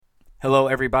Hello,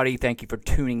 everybody. Thank you for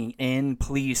tuning in.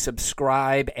 Please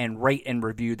subscribe and rate and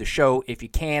review the show if you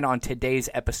can. On today's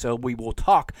episode, we will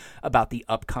talk about the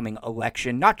upcoming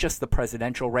election, not just the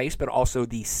presidential race, but also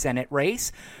the Senate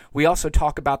race. We also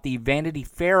talk about the Vanity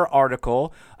Fair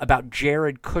article about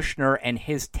Jared Kushner and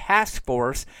his task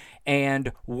force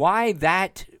and why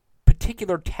that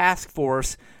particular task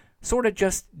force sort of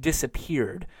just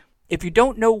disappeared. If you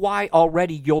don't know why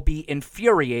already, you'll be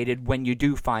infuriated when you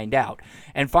do find out.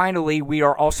 And finally, we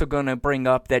are also going to bring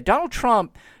up that Donald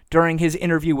Trump, during his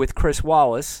interview with Chris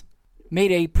Wallace,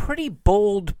 made a pretty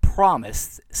bold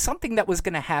promise, something that was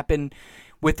going to happen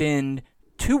within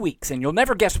 2 weeks. And you'll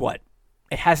never guess what.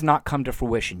 It has not come to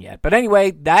fruition yet. But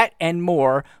anyway, that and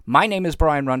more. My name is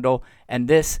Brian Rundle, and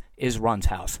this is Run's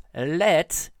House.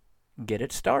 Let's get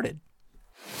it started.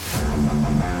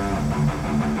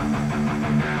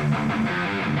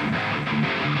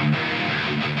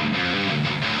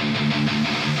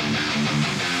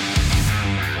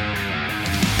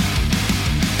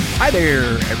 Hi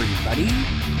there, everybody.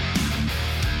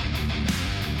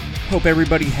 Hope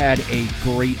everybody had a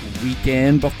great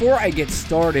weekend. Before I get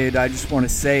started, I just want to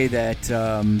say that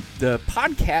the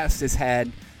podcast has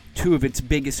had two of its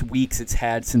biggest weeks it's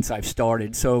had since I've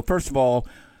started. So first of all,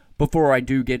 before I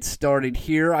do get started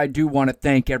here, I do want to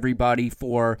thank everybody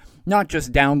for not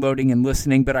just downloading and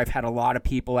listening, but I've had a lot of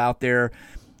people out there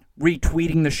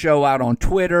retweeting the show out on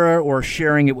Twitter or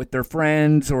sharing it with their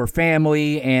friends or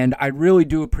family, and I really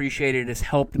do appreciate it. It has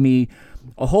helped me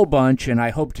a whole bunch, and I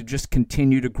hope to just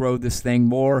continue to grow this thing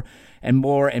more and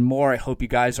more and more. I hope you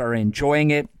guys are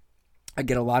enjoying it. I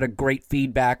get a lot of great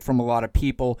feedback from a lot of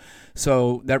people,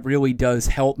 so that really does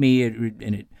help me,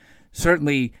 and it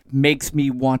certainly makes me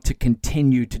want to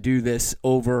continue to do this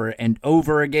over and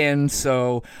over again.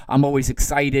 So I'm always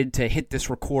excited to hit this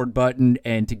record button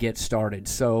and to get started.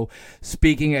 So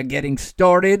speaking of getting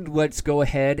started, let's go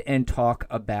ahead and talk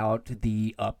about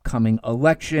the upcoming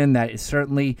election. That is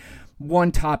certainly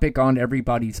one topic on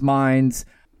everybody's minds.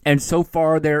 And so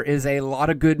far, there is a lot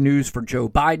of good news for Joe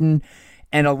Biden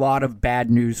and a lot of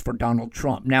bad news for Donald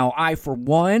Trump. Now, I, for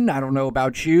one, I don't know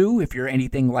about you, if you're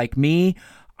anything like me,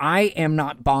 I am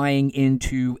not buying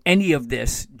into any of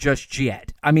this just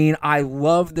yet. I mean, I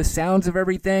love the sounds of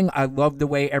everything. I love the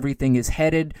way everything is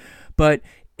headed, but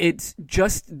it's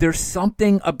just, there's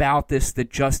something about this that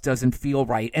just doesn't feel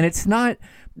right. And it's not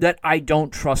that I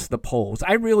don't trust the polls.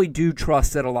 I really do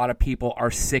trust that a lot of people are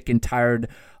sick and tired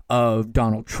of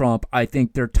Donald Trump. I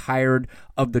think they're tired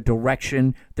of the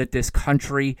direction that this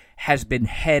country has been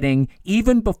heading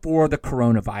even before the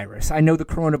coronavirus. I know the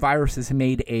coronavirus has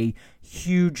made a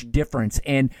huge difference,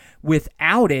 and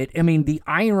without it, I mean, the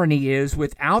irony is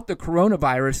without the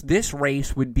coronavirus, this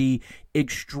race would be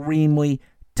extremely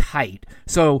tight.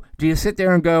 So do you sit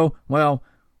there and go, well,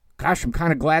 gosh, I'm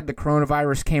kind of glad the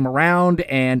coronavirus came around?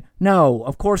 And no,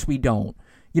 of course we don't,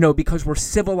 because we're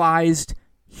civilized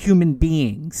human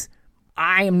beings.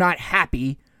 I am not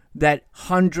happy that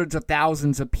hundreds of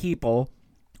thousands of people,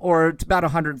 or it's about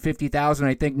 150,000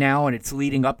 I think now, and it's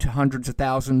leading up to hundreds of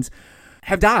thousands,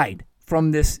 have died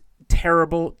from this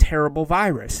terrible, terrible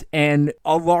virus. And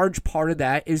a large part of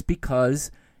that is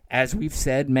because, as we've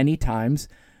said many times,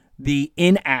 the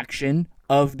inaction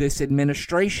of this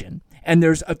administration. And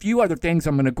there's a few other things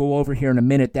I'm going to go over here in a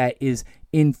minute that is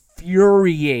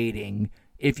infuriating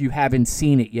if you haven't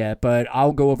seen it yet, but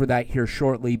I'll go over that here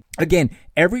shortly. Again,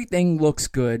 everything looks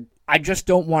good. I just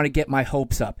don't want to get my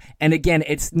hopes up. And again,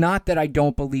 it's not that I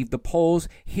don't believe the polls.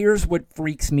 Here's what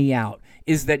freaks me out,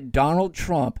 is that Donald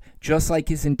Trump, just like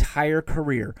his entire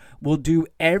career, will do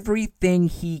everything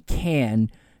he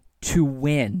can to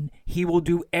win. He will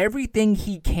do everything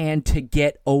he can to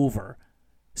get over.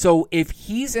 So if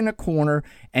he's in a corner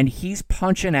and he's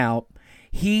punching out,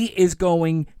 he is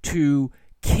going to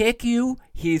kick you,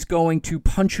 he's going to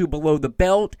punch you below the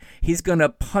belt, he's going to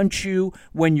punch you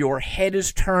when your head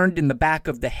is turned in the back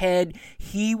of the head.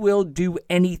 He will do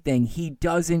anything. He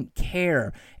doesn't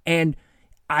care. And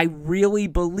I really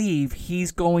believe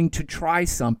he's going to try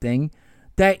something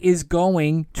that is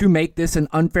going to make this an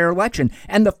unfair election.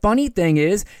 And the funny thing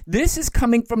is, this is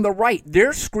coming from the right.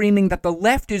 They're screaming that the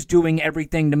left is doing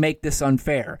everything to make this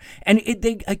unfair. And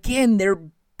they're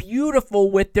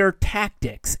beautiful with their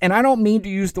tactics. And I don't mean to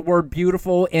use the word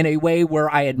beautiful in a way where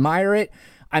I admire it.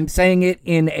 I'm saying it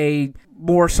in a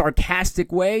more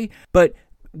sarcastic way. But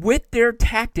with their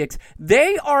tactics,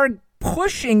 they are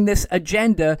pushing this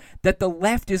agenda that the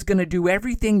left is going to do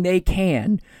everything they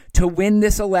can to win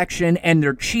this election, and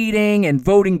they're cheating and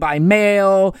voting by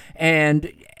mail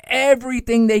and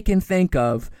everything they can think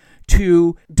of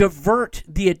to divert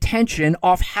the attention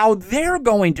off how they're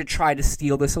going to try to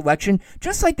steal this election,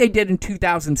 just like they did in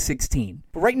 2016.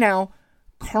 But right now,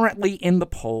 currently in the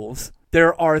polls,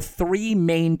 there are three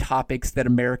main topics that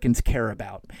Americans care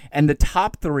about. And the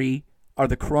top three are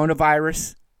the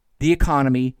coronavirus, the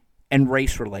economy, and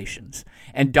race relations.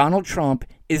 And Donald Trump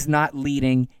is not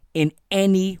leading in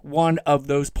any one of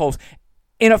those polls.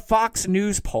 In a Fox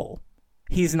News poll,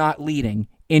 he's not leading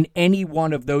in any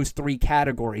one of those three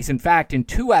categories. In fact, in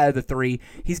two out of the three,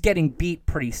 he's getting beat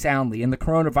pretty soundly. In the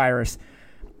coronavirus,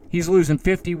 he's losing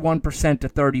 51% to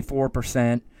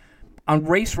 34%. On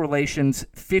race relations,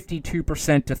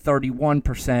 52% to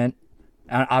 31%,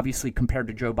 obviously compared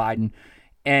to Joe Biden.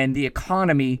 And the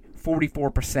economy,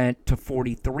 44% to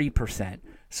 43%.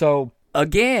 So,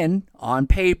 again, on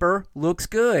paper, looks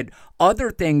good.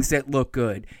 Other things that look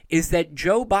good is that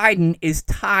Joe Biden is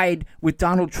tied with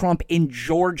Donald Trump in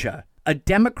Georgia. A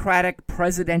Democratic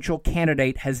presidential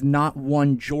candidate has not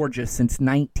won Georgia since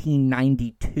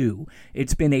 1992.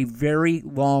 It's been a very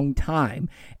long time.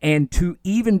 And to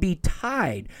even be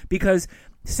tied, because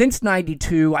since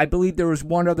 92, I believe there was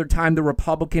one other time the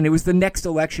Republican, it was the next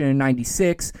election in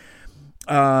 96,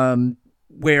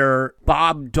 where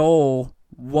Bob Dole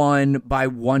won by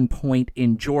 1 point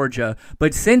in Georgia.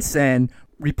 But since then,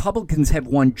 Republicans have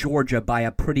won Georgia by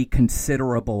a pretty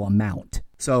considerable amount.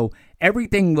 So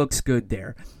everything looks good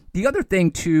there. The other thing,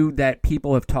 too, that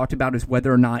people have talked about is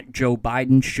whether or not Joe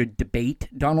Biden should debate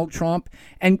Donald Trump.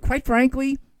 And quite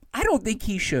frankly, I don't think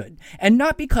he should. And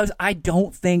not because I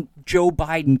don't think Joe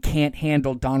Biden can't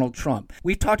handle Donald Trump.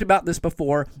 We've talked about this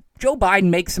before. Joe Biden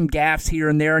makes some gaffes here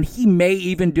and there, and he may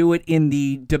even do it in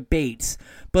the debates.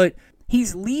 But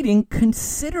he's leading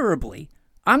considerably.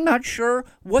 I'm not sure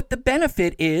what the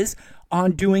benefit is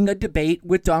on doing a debate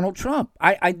with Donald Trump.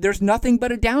 There's nothing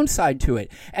but a downside to it.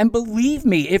 And believe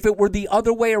me, if it were the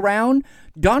other way around,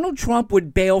 Donald Trump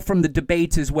would bail from the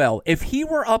debates as well. If he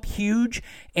were up huge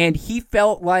and he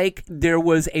felt like there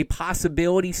was a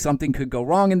possibility something could go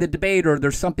wrong in the debate or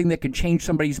there's something that could change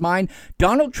somebody's mind,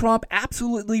 Donald Trump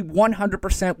absolutely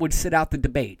 100% would sit out the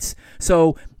debates.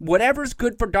 So whatever's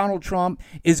good for Donald Trump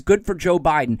is good for Joe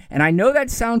Biden. And I know that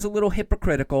sounds a little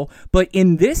hypocritical, but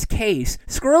in this case,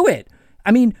 screw it.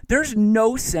 I mean, there's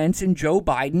no sense in Joe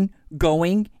Biden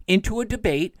going into a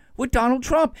debate with Donald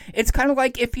Trump. It's kind of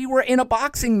like if he were in a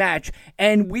boxing match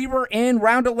and we were in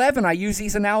round 11. I use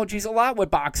these analogies a lot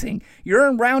with boxing. You're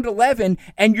in round 11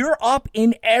 and you're up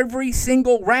in every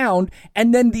single round.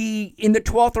 And then in the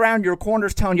 12th round, your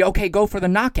corner's telling you, okay, go for the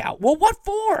knockout. Well, what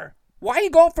for? Why are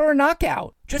you going for a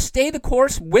knockout? Just stay the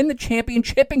course, win the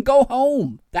championship, and go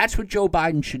home. That's what Joe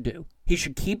Biden should do. He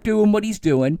should keep doing what he's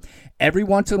doing. Every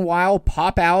once in a while,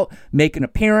 pop out, make an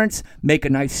appearance, make a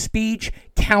nice speech,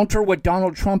 counter what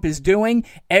Donald Trump is doing.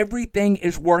 Everything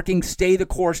is working. Stay the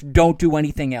course. Don't do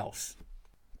anything else.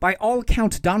 By all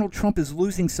accounts, Donald Trump is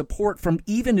losing support from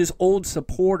even his old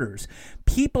supporters.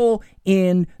 People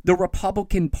in the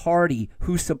Republican Party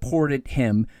who supported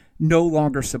him no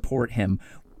longer support him.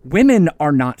 Women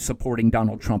are not supporting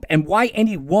Donald Trump. And why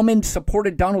any woman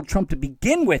supported Donald Trump to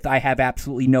begin with, I have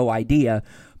absolutely no idea.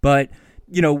 But,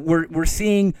 you know, we're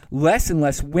seeing less and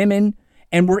less women,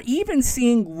 and we're even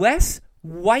seeing less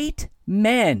white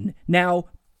men. Now,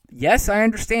 yes, I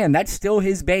understand that's still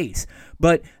his base,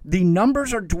 but the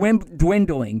numbers are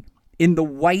dwindling in the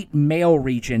white male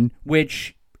region,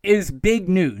 which is big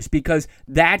news because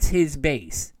that's his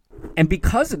base. And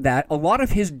because of that, a lot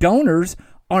of his donors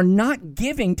are not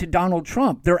giving to Donald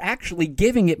Trump. They're actually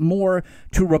giving it more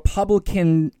to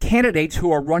Republican candidates who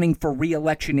are running for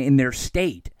re-election in their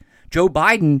state. Joe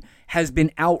Biden has been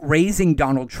outraising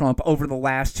Donald Trump over the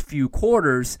last few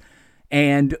quarters,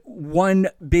 and one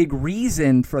big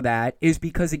reason for that is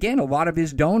because, again, a lot of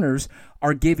his donors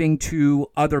are giving to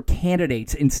other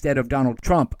candidates instead of Donald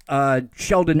Trump.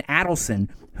 Sheldon Adelson,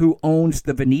 who owns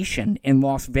the Venetian in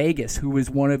Las Vegas, who is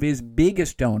one of his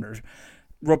biggest donors,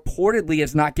 reportedly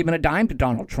has not given a dime to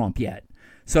Donald Trump yet.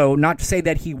 So not to say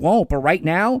that he won't, but right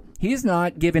now he's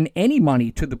not given any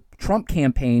money to the Trump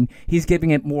campaign. He's giving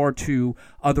it more to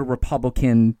other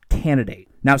Republican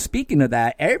candidates. Now, speaking of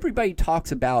that, everybody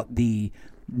talks about the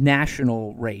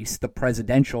national race, the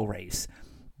presidential race.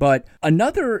 But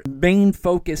another main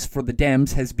focus for the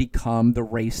Dems has become the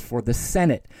race for the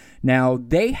Senate. Now,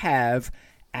 they have,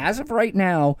 as of right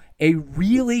now, a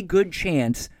really good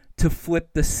chance to flip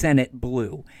the Senate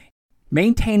blue.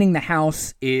 Maintaining the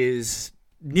House is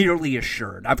nearly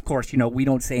assured. Of course, you know, we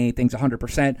don't say anything's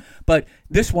 100%, but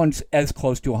this one's as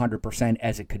close to 100%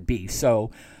 as it could be.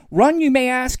 So, Run, you may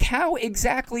ask, how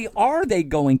exactly are they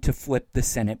going to flip the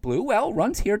Senate blue? Well,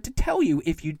 Run's here to tell you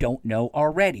if you don't know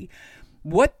already.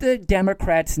 what the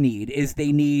Democrats need is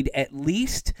they need at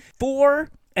least 4,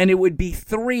 and it would be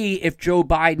 3 if Joe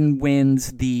Biden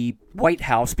wins the White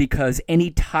House, because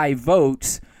any tie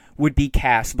votes would be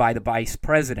cast by the vice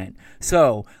president.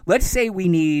 So let's say we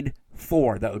need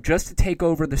 4, though, just to take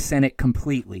over the Senate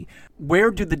completely. Where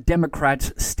do the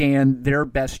Democrats stand their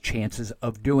best chances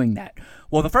of doing that?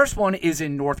 Well, the first one is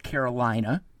in North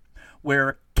Carolina,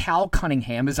 where Cal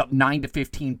Cunningham is up 9 to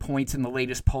 15 points in the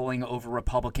latest polling over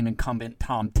Republican incumbent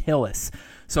Tom Tillis.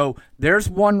 So there's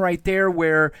one right there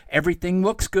where everything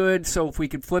looks good. So if we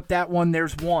could flip that one,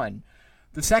 there's one.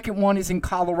 The second one is in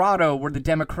Colorado, where the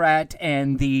Democrat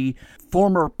and the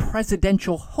former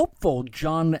presidential hopeful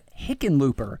John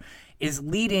Hickenlooper is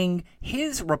leading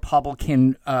his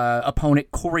Republican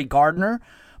opponent, Cory Gardner,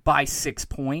 by 6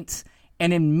 points.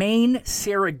 And in Maine,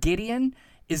 Sarah Gideon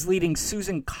is leading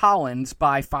Susan Collins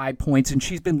by 5 points, and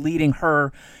she's been leading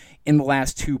her in the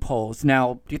last 2 polls.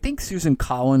 Now, do you think Susan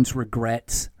Collins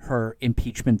regrets her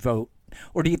impeachment vote?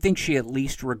 Or do you think she at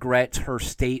least regrets her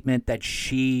statement that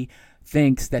she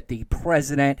thinks that the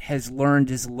president has learned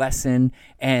his lesson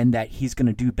and that he's going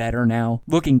to do better now?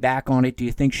 Looking back on it, do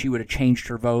you think she would have changed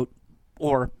her vote?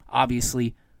 Or,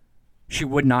 obviously, she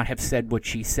would not have said what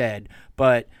she said.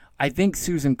 But I think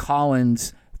Susan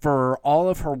Collins, for all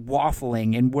of her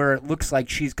waffling and where it looks like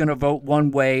she's going to vote one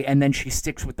way and then she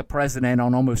sticks with the president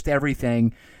on almost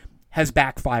everything, has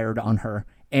backfired on her.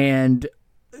 And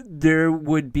there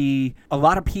would be a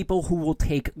lot of people who will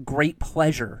take great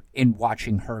pleasure in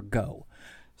watching her go.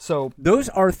 So those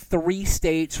are 3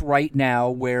 states right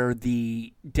now where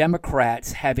the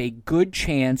Democrats have a good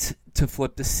chance to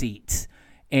flip the seats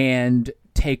and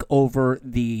take over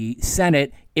the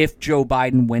Senate if Joe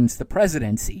Biden wins the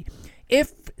presidency.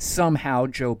 If somehow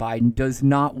Joe Biden does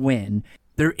not win,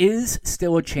 there is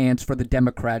still a chance for the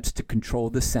Democrats to control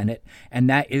the Senate, and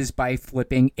that is by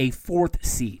flipping a 4th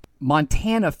seat.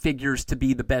 Montana figures to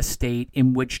be the best state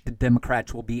in which the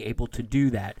Democrats will be able to do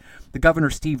that. The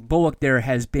governor, Steve Bullock, there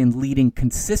has been leading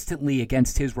consistently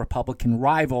against his Republican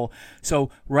rival. So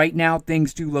right now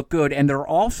things do look good. And there are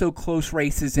also close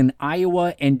races in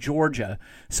Iowa and Georgia.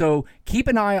 So keep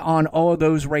an eye on all of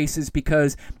those races,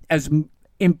 because as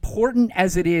important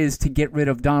as it is to get rid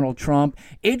of Donald Trump,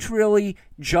 it's really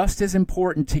just as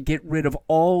important to get rid of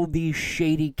all these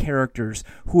shady characters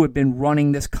who have been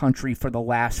running this country for the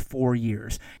last 4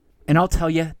 years. And I'll tell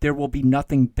you, there will be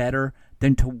nothing better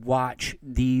than to watch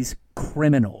these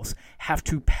criminals have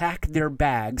to pack their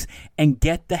bags and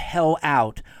get the hell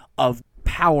out of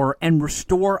power and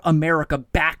restore America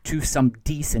back to some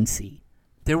decency.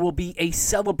 There will be a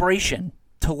celebration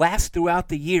to last throughout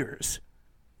the years.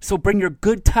 So bring your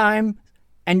good time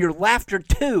and your laughter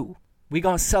too. We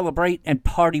gonna celebrate and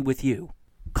party with you.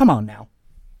 Come on now.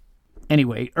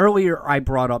 Anyway, earlier I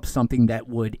brought up something that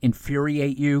would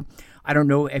infuriate you. I don't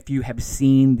know if you have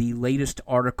seen the latest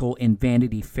article in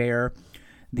Vanity Fair.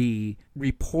 The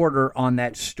reporter on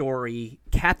that story,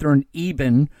 Catherine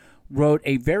Eben, wrote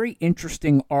a very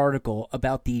interesting article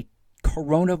about the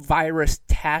coronavirus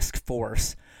task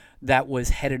force that was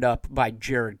headed up by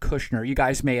Jared Kushner. You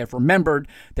guys may have remembered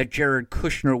that Jared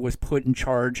Kushner was put in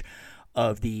charge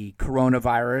of the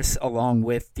coronavirus along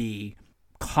with the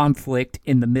conflict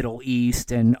in the Middle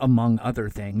East and among other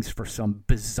things for some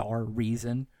bizarre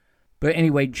reason. But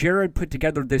anyway, Jared put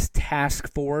together this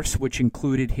task force, which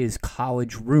included his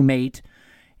college roommate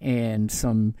and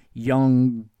some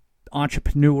young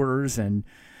entrepreneurs. And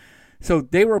so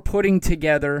they were putting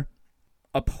together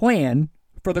a plan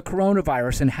for the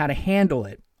coronavirus and how to handle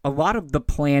it. A lot of the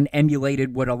plan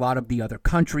emulated what a lot of the other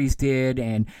countries did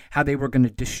and how they were going to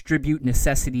distribute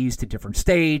necessities to different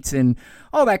states and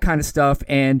all that kind of stuff.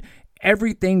 And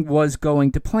everything was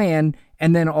going to plan,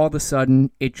 and then all of a sudden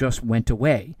it just went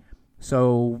away.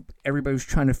 So everybody was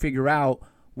trying to figure out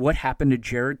what happened to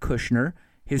Jared Kushner,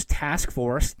 his task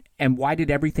force, and why did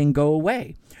everything go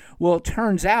away? Well, it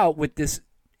turns out with this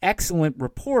excellent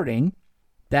reporting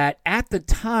that at the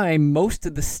time, most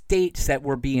of the states that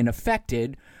were being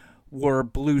affected were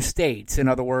blue states. In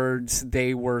other words,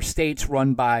 they were states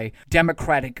run by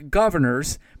Democratic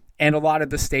governors, and a lot of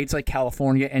the states like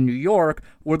California and New York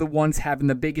were the ones having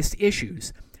the biggest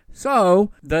issues.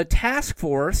 So the task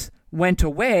force went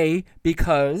away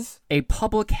because a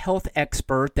public health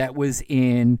expert that was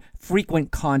in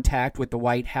frequent contact with the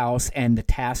White House and the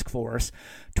task force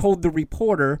told the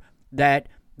reporter that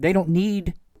they don't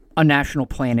need a national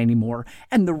plan anymore.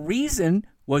 And the reason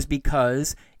was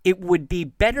because it would be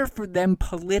better for them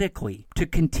politically to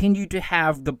continue to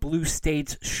have the blue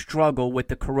states struggle with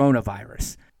the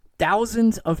coronavirus.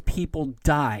 Thousands of people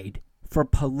died for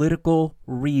political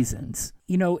reasons.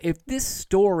 You know, if this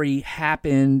story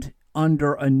happened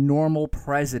under a normal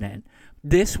president,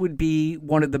 this would be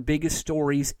one of the biggest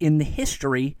stories in the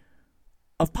history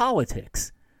of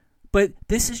politics. But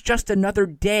this is just another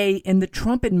day in the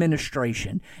Trump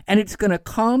administration, and it's going to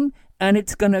come and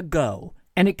it's going to go.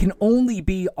 And it can only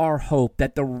be our hope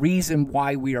that the reason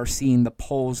why we are seeing the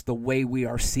polls the way we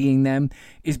are seeing them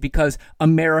is because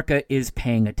America is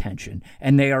paying attention.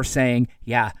 And they are saying,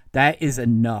 yeah, that is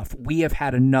enough. We have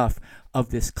had enough of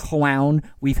this clown.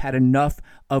 We've had enough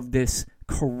of this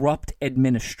corrupt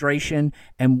administration,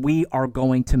 and we are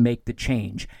going to make the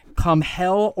change. Come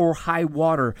hell or high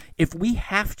water, if we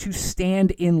have to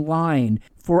stand in line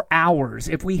for hours,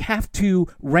 if we have to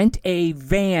rent a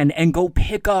van and go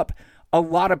pick up a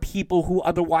lot of people who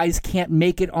otherwise can't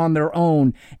make it on their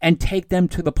own and take them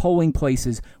to the polling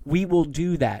places, we will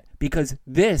do that because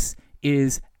this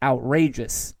is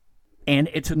outrageous. And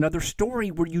it's another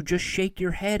story where you just shake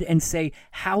your head and say,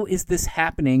 how is this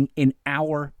happening in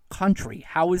our country?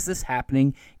 How is this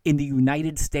happening in the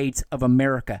United States of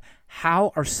America?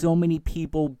 How are so many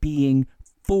people being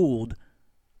fooled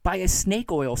by a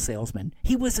snake oil salesman?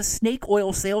 He was a snake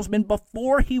oil salesman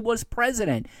before he was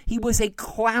president. He was a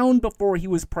clown before he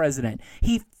was president.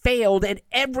 He failed at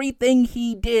everything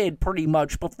he did pretty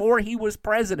much before he was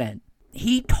president.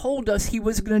 He told us he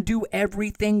was going to do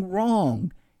everything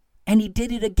wrong. And he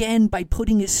did it again by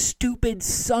putting his stupid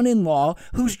son-in-law,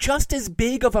 who's just as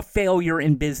big of a failure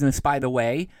in business, by the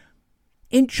way,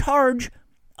 in charge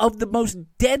of the most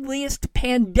deadliest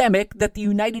pandemic that the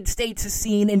United States has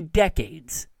seen in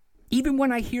decades. Even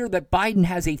when I hear that Biden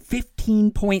has a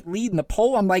 15-point lead in the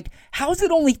poll, I'm like, how is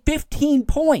it only 15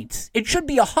 points? It should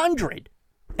be 100.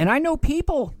 And I know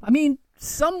people,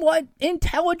 somewhat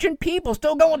intelligent people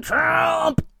still going,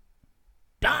 Trump!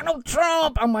 Donald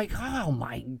Trump! I'm like, oh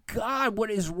my God, what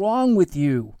is wrong with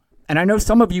you? And I know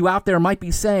some of you out there might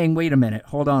be saying, wait a minute,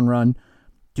 hold on, Run.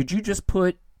 Did you just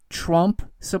put Trump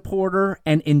supporter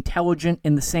and intelligent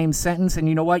in the same sentence? And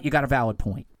you know what? You got a valid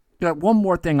point. Got one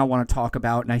more thing I want to talk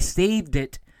about, and I saved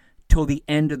it till the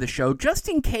end of the show, just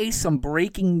in case some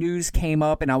breaking news came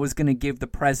up and I was going to give the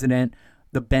president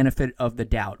the benefit of the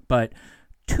doubt. But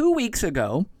 2 weeks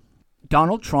ago,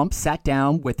 Donald Trump sat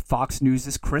down with Fox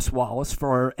News' Chris Wallace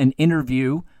for an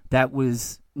interview that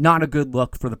was not a good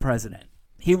look for the president.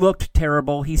 He looked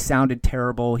terrible. He sounded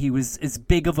terrible. He was as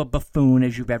big of a buffoon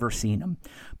as you've ever seen him.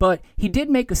 But he did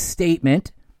make a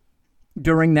statement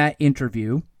during that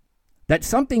interview that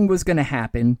something was going to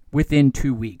happen within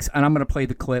 2 weeks. And I'm going to play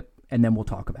the clip, and then we'll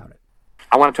talk about it.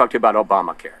 I want to talk to you about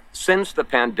Obamacare. Since the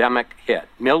pandemic hit,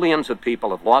 millions of people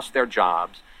have lost their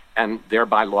jobs and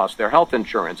thereby lost their health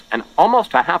insurance. And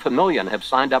almost 500,000 have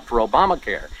signed up for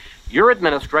Obamacare. Your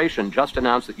administration just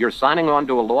announced that you're signing on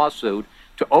to a lawsuit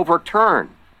to overturn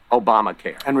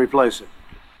Obamacare. And replace it.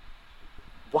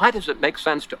 Why does it make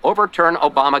sense to overturn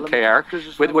Obamacare,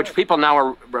 with which people now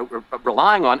are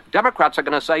relying on? Democrats are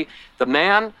going to say the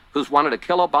man who's wanted to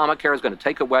kill Obamacare is going to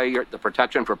take away the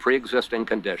protection for pre-existing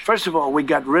conditions. First of all, we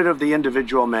got rid of the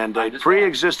individual mandate.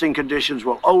 Pre-existing conditions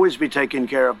will always be taken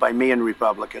care of by me and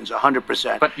Republicans,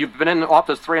 100%. But you've been in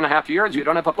office 3.5 years. You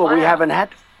don't have a plan. Well, we haven't had...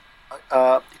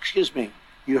 excuse me.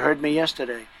 You heard me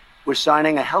yesterday. We're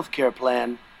signing a health care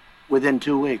plan within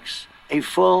 2 weeks. A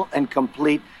full and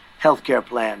complete health care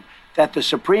plan that the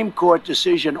Supreme Court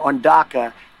decision on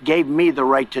DACA gave me the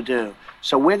right to do.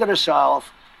 So we're going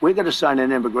to sign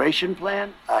an immigration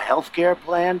plan, a health care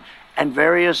plan, and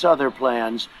various other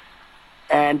plans.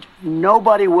 And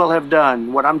nobody will have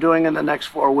done what I'm doing in the next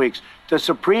 4 weeks. The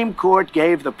Supreme Court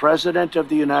gave the President of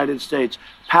the United States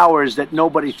powers that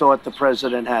nobody thought the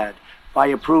President had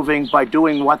by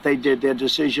doing what they did, their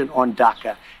decision on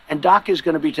DACA. And DACA is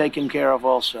going to be taken care of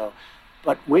also.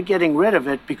 But we're getting rid of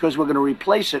it because we're going to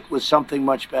replace it with something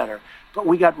much better. But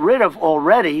we got rid of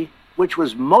already, which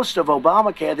was most of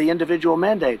Obamacare, the individual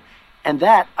mandate. And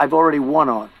that I've already won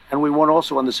on. And we won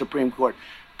also on the Supreme Court.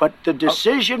 But the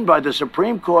decision by the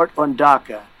Supreme Court on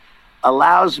DACA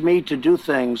allows me to do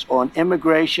things on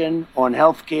immigration, on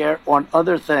health care, on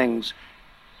other things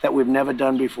that we've never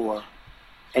done before.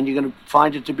 And you're going to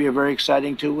find it to be a very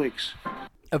exciting 2 weeks.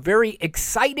 A very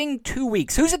exciting 2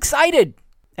 weeks. Who's excited?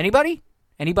 Anybody?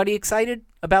 Anybody excited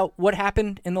about what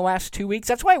happened in the last 2 weeks?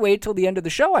 That's why I waited till the end of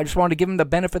the show. I just wanted to give them the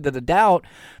benefit of the doubt.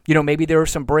 Maybe there was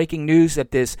some breaking news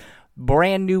that this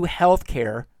brand new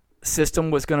healthcare system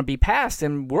was going to be passed,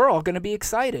 and we're all going to be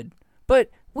excited.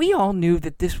 But we all knew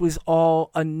that this was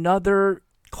all another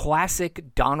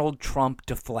classic Donald Trump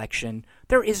deflection.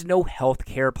 There is no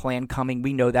healthcare plan coming.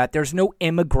 We know that. There's no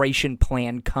immigration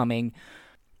plan coming.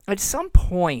 At some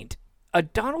point, a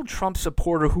Donald Trump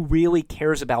supporter who really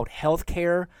cares about health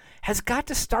care has got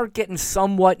to start getting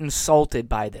somewhat insulted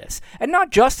by this. And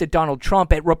not just at Donald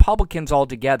Trump, at Republicans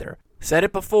altogether. Said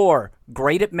it before,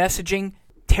 great at messaging,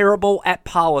 terrible at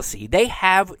policy. They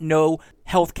have no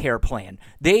health care plan.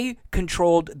 They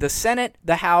controlled the Senate,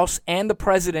 the House, and the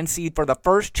presidency for the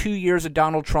first 2 years of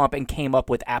Donald Trump and came up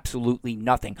with absolutely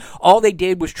nothing. All they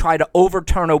did was try to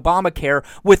overturn Obamacare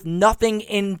with nothing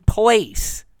in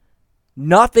place.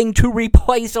 Nothing to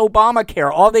replace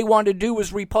Obamacare. All they wanted to do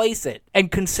was replace it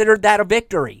and considered that a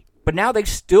victory. But now they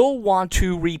still want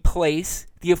to replace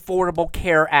the Affordable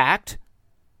Care Act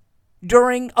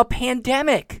during a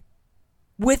pandemic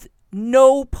with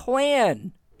no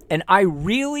plan. And I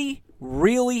really,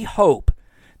 really hope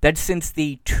that since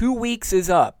the 2 weeks is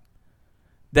up,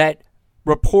 that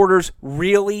reporters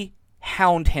really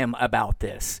hound him about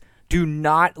this. Do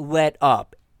not let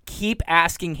up. Keep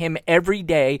asking him every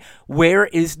day, where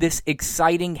is this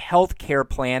exciting health care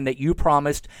plan that you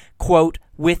promised, quote,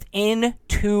 within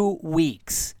 2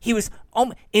 weeks? He was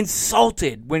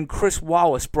insulted when Chris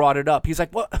Wallace brought it up. He's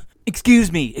like, what?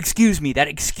 Excuse me, that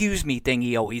excuse me thing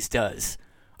he always does.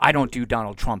 I don't do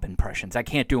Donald Trump impressions. I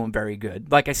can't do them very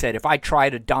good. Like I said, if I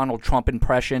tried a Donald Trump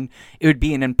impression, it would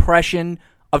be an impression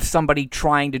of somebody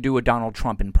trying to do a Donald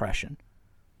Trump impression.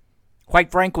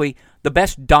 Quite frankly, the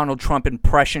best Donald Trump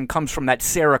impression comes from that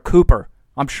Sarah Cooper.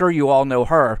 I'm sure you all know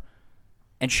her.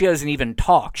 And she doesn't even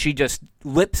talk. She just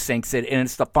lip syncs it, and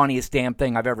it's the funniest damn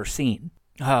thing I've ever seen.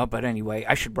 But anyway,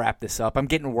 I should wrap this up. I'm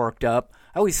getting worked up.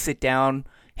 I always sit down,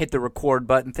 hit the record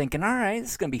button, thinking, all right,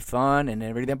 this is going to be fun and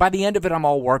everything. By the end of it, I'm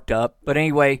all worked up. But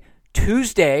anyway,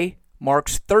 Tuesday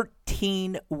marks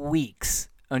 13 weeks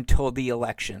until the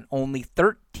election. Only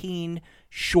 13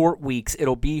 short weeks.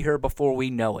 It'll be here before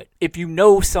we know it. If you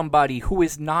know somebody who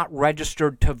is not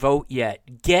registered to vote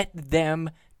yet, get them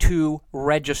to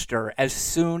register as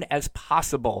soon as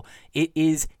possible. It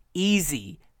is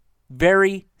easy.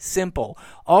 Very simple.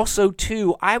 Also,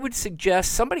 too, I would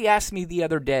suggest, somebody asked me the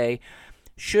other day,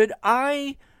 should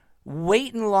I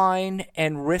wait in line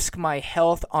and risk my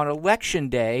health on election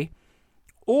day,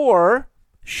 or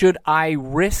should I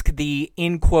risk the,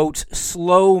 in quotes,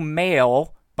 slow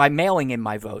mail by mailing in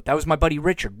my vote? That was my buddy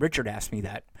Richard. Richard asked me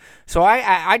that. So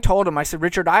I told him, I said,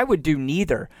 Richard, I would do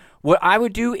neither. What I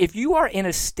would do, if you are in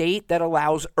a state that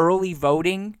allows early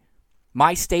voting,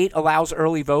 my state allows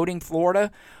early voting,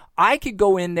 Florida, I could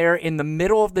go in there in the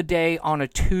middle of the day on a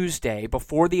Tuesday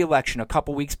before the election, a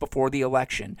couple weeks before the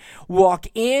election, walk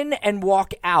in and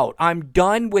walk out. I'm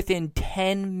done within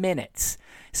 10 minutes.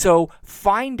 So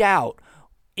find out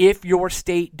if your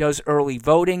state does early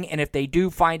voting, and if they do,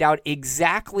 find out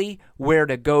exactly where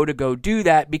to go do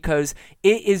that, because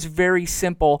it is very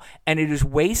simple and it is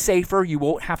way safer. You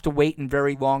won't have to wait in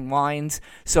very long lines.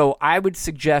 So I would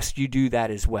suggest you do that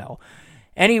as well.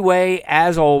 Anyway,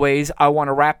 as always, I want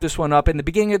to wrap this one up. In the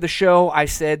beginning of the show, I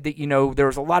said that,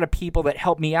 there's a lot of people that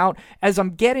help me out. As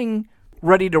I'm getting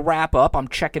ready to wrap up, I'm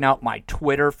checking out my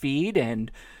Twitter feed, and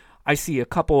I see a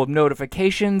couple of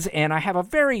notifications, and I have a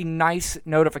very nice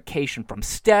notification from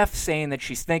Steph saying that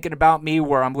she's thinking about me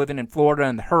where I'm living in Florida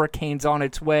and the hurricane's on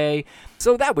its way.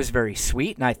 So that was very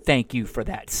sweet, and I thank you for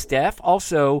that, Steph.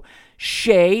 Also,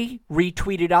 Shay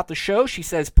retweeted out the show. She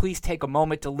says, please take a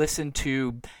moment to listen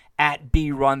to at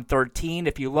BRun13.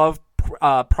 If you love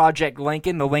Project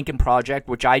Lincoln, the Lincoln Project,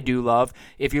 which I do love,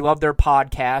 if you love their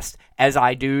podcast, as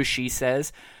I do, she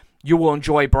says, you will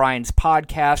enjoy Brian's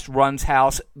podcast, Run's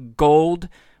House Gold,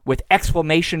 with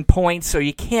exclamation points, so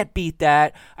you can't beat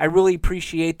that. I really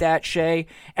appreciate that, Shay.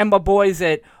 And my boys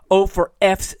at Oh For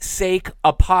F's Sake,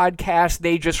 a podcast,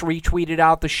 they just retweeted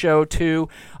out the show too.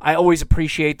 I always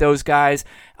appreciate those guys.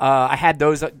 I had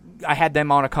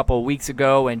them on a couple of weeks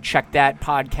ago, and check that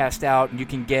podcast out, and you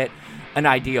can get an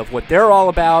idea of what they're all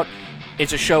about.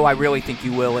 It's a show I really think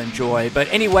you will enjoy. But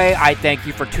anyway, I thank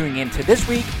you for tuning in to this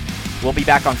week. We'll be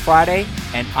back on Friday,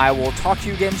 and I will talk to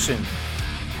you again soon.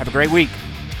 Have a great week.